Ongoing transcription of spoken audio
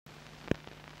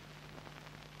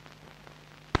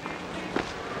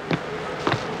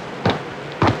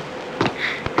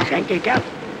Thank you, Gov.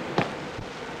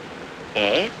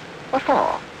 Eh? What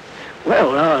for?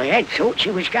 Well, I had thought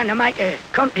you was going to make a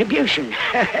contribution,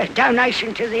 a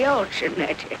donation to the arts and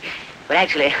that. But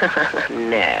actually,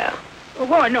 no. Well,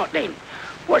 why not then?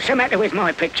 What's the matter with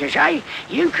my pictures, eh?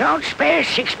 You can't spare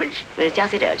sixpence? Well, it's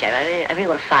just it, old chap. I've only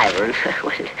got a fiver, and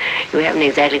well, you haven't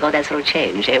exactly got that sort of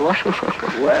change, eh, what?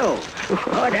 Well,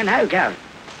 I don't know, Gov.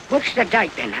 What's the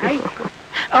date then, eh?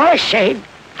 I said,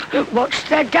 what's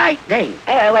the date then?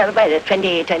 Well, the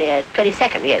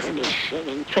 22nd, yes.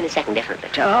 22nd, definitely.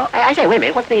 So, I say, wait a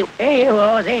minute, what's the... here you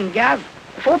are then, Gov.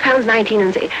 £4.19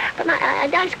 and... But I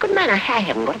good man, I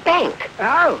haven't got a bank.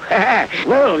 Oh,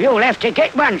 well, you'll have to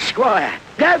get one, Squire.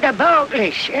 Go to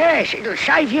Barclays, yes, it'll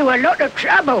save you a lot of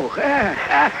trouble.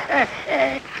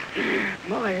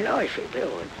 My life, it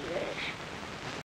will.